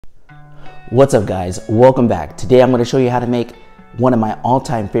What's up guys, welcome back. Today I'm going to show you how to make one of my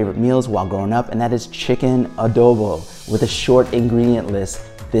all-time favorite meals while growing up, and that is chicken adobo. With a short ingredient list,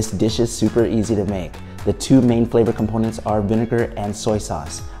 this dish is super easy to make. The two main flavor components are vinegar and soy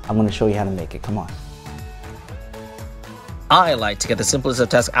sauce. I'm going to show you how to make it, come on. I like to get the simplest of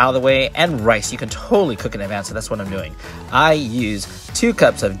tasks out of the way, and rice you can totally cook in advance, so that's what I'm doing. I use 2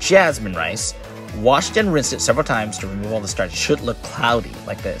 cups of jasmine rice, washed and rinsed it several times to remove all the starch. It should look cloudy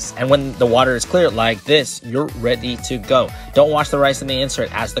like this. And when the water is clear like this, you're ready to go. Don't wash the rice in the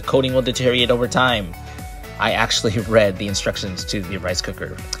insert as the coating will deteriorate over time. I actually read the instructions to the rice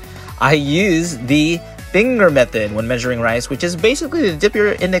cooker. I use the finger method when measuring rice, which is basically to dip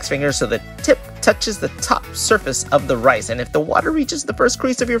your index finger so the tip touches the top surface of the rice. And if the water reaches the first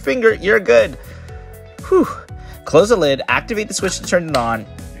crease of your finger, you're good. Whew. Close the lid, activate the switch to turn it on.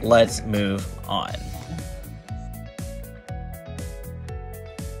 Let's move on.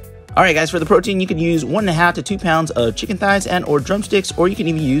 Alright guys, for the protein you can use 1.5 to 2 pounds of chicken thighs and or drumsticks, or you can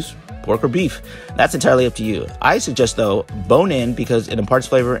even use pork or beef. That's entirely up to you. I suggest though bone in because it imparts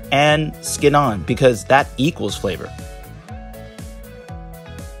flavor, and skin on because that equals flavor.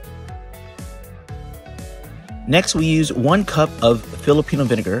 Next we use 1 cup of Filipino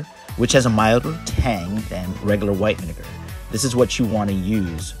vinegar, which has a milder tang than regular white vinegar. This is what you want to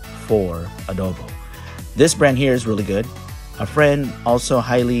use for adobo. This brand here is really good. A friend also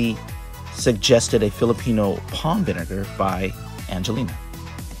highly suggested a Filipino palm vinegar by Angelina.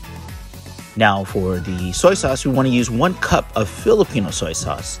 Now for the soy sauce, we want to use 1 cup of Filipino soy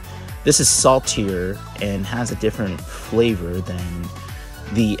sauce. This is saltier and has a different flavor than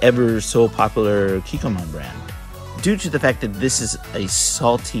the ever so popular Kikkoman brand. Due to the fact that this is a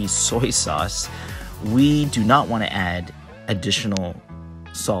salty soy sauce, we do not want to add additional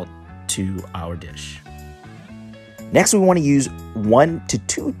salt to our dish. Next, we want to use 1 to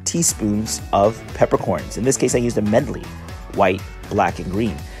 2 teaspoons of peppercorns. In this case, I used a medley, white, black, and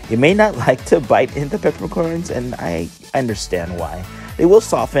green. You may not like to bite into peppercorns, and I understand why. They will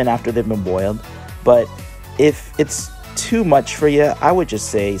soften after they've been boiled, but if it's too much for you, I would just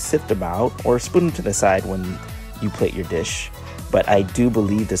say sift them out or spoon them to the side when you plate your dish. But I do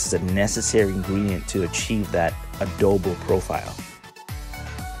believe this is a necessary ingredient to achieve that adobo profile.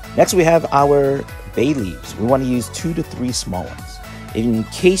 Next, we have our bay leaves. We want to use 2 to 3 small ones. In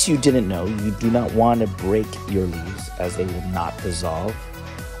case you didn't know, you do not want to break your leaves as they will not dissolve.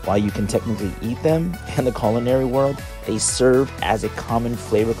 While you can technically eat them, in the culinary world, they serve as a common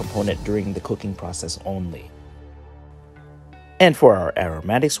flavor component during the cooking process only. And for our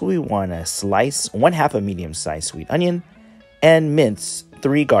aromatics, we want to slice 1/2 a medium-sized sweet onion and mince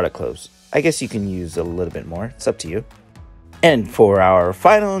 3 garlic cloves. I guess you can use a little bit more, it's up to you. And for our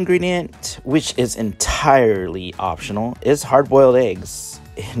final ingredient, which is entirely optional, is hard-boiled eggs.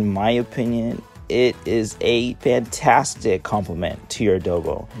 In my opinion, it is a fantastic complement to your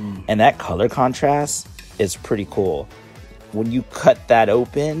adobo. And that color contrast is pretty cool. When you cut that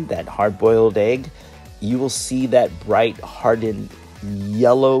open, that hard-boiled egg, you will see that bright, hardened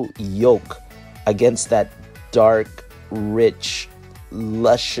yellow yolk against that dark, rich,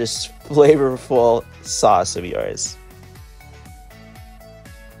 luscious, flavorful sauce of yours.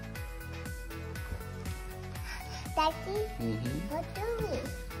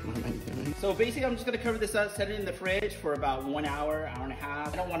 So basically I'm just going to cover this up, set it in the fridge for about 1 hour, hour and a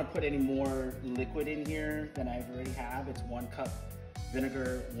half. I don't want to put any more liquid in here than I already have. It's 1 cup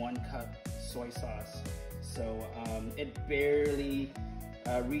vinegar, 1 cup soy sauce. So it barely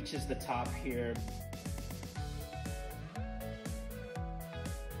reaches the top here.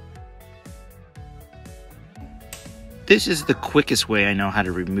 This is the quickest way I know how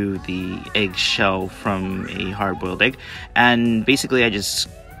to remove the egg shell from a hard-boiled egg. And basically I just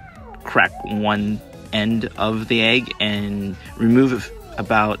crack one end of the egg and remove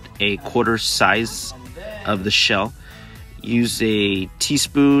about a quarter size of the shell. Use a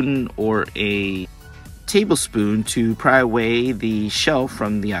teaspoon or a tablespoon to pry away the shell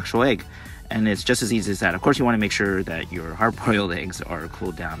from the actual egg. And it's just as easy as that. Of course, you want to make sure that your hard-boiled eggs are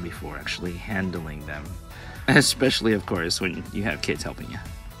cooled down before actually handling them. Especially, of course, when you have kids helping you.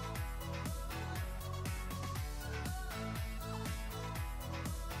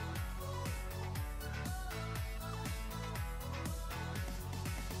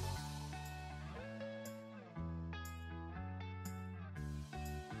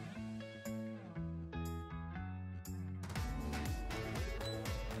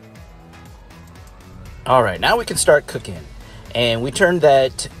 Alright, now we can start cooking. And we turn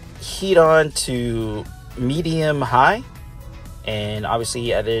that heat on to medium high, and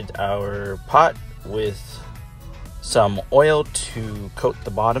obviously added our pot with some oil to coat the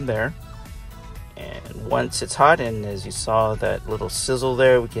bottom there. And once it's hot, and as you saw that little sizzle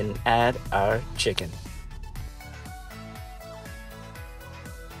there, we can add our chicken.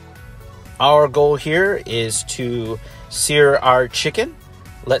 Our goal here is to sear our chicken,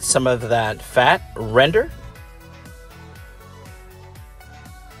 let some of that fat render.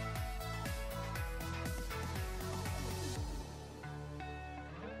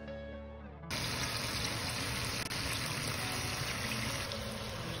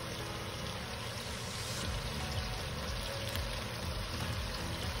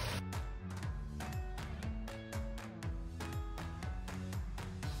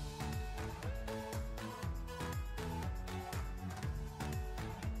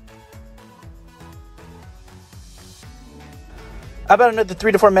 About another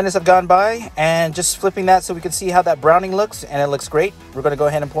 3 to 4 minutes have gone by, and just flipping that so we can see how that browning looks, and it looks great. We're going to go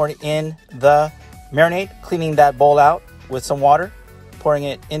ahead and pour it in the marinade, cleaning that bowl out with some water, pouring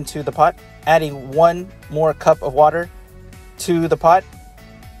it into the pot, adding 1 more cup of water to the pot.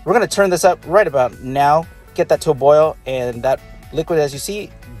 We're going to turn this up right about now, get that to a boil, and that liquid, as you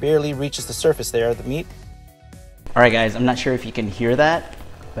see, barely reaches the surface there of the meat. All right, guys, I'm not sure if you can hear that,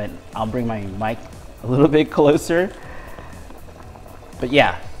 but I'll bring my mic a little bit closer. But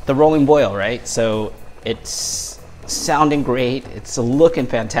yeah, the rolling boil, right? So it's sounding great, it's looking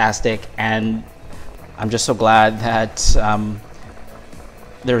fantastic, and I'm just so glad that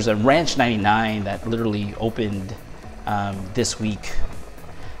there's a Ranch 99 that literally opened this week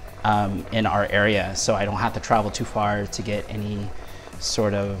in our area, so I don't have to travel too far to get any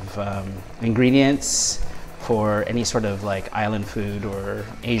sort of ingredients for any sort of like island food or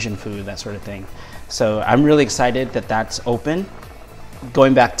Asian food, that sort of thing. So I'm really excited that that's open.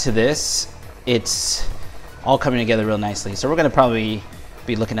 Going back to this, it's all coming together real nicely. So we're gonna probably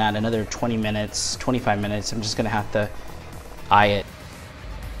be looking at another 20 minutes, 25 minutes. I'm just gonna have to eye it.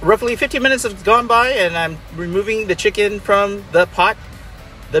 Roughly 15 minutes have gone by, and I'm removing the chicken from the pot.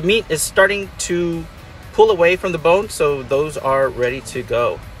 The meat is starting to pull away from the bone, so those are ready to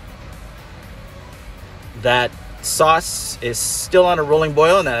go. That sauce is still on a rolling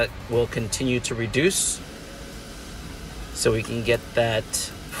boil, and that will continue to reduce, so we can get that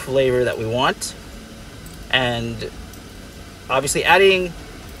flavor that we want. And obviously adding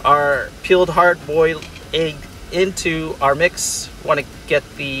our peeled hard-boiled egg into our mix. Want to get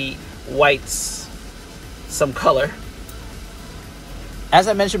the whites some color. As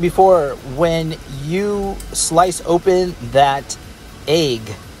I mentioned before, when you slice open that egg,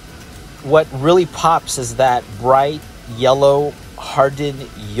 what really pops is that bright yellow hardened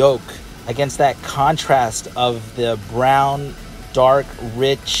yolk against that contrast of the brown, dark,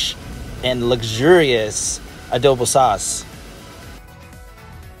 rich, and luxurious adobo sauce.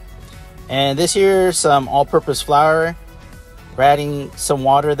 And this here, some all-purpose flour. We're adding some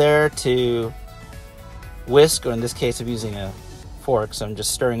water there to whisk, or in this case I'm using a fork, so I'm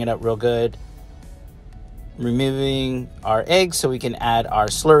just stirring it up real good. Removing our eggs so we can add our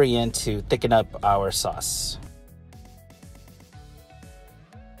slurry in to thicken up our sauce.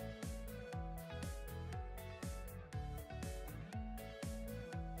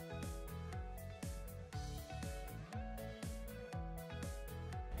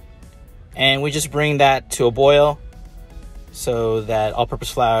 And we just bring that to a boil so that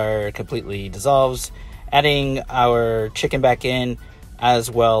all-purpose flour completely dissolves. Adding our chicken back in as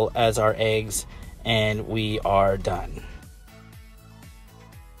well as our eggs, and we are done.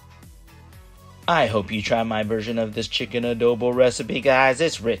 I hope you try my version of this chicken adobo recipe, guys.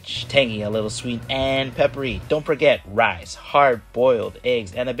 It's rich, tangy, a little sweet, and peppery. Don't forget, rice, hard-boiled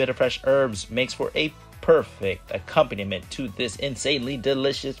eggs, and a bit of fresh herbs makes for a perfect accompaniment to this insanely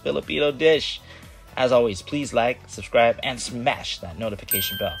delicious Filipino dish. As always, please like, subscribe, and smash that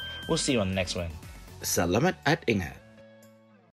notification bell. We'll see you on the next one. Salamat at ingat.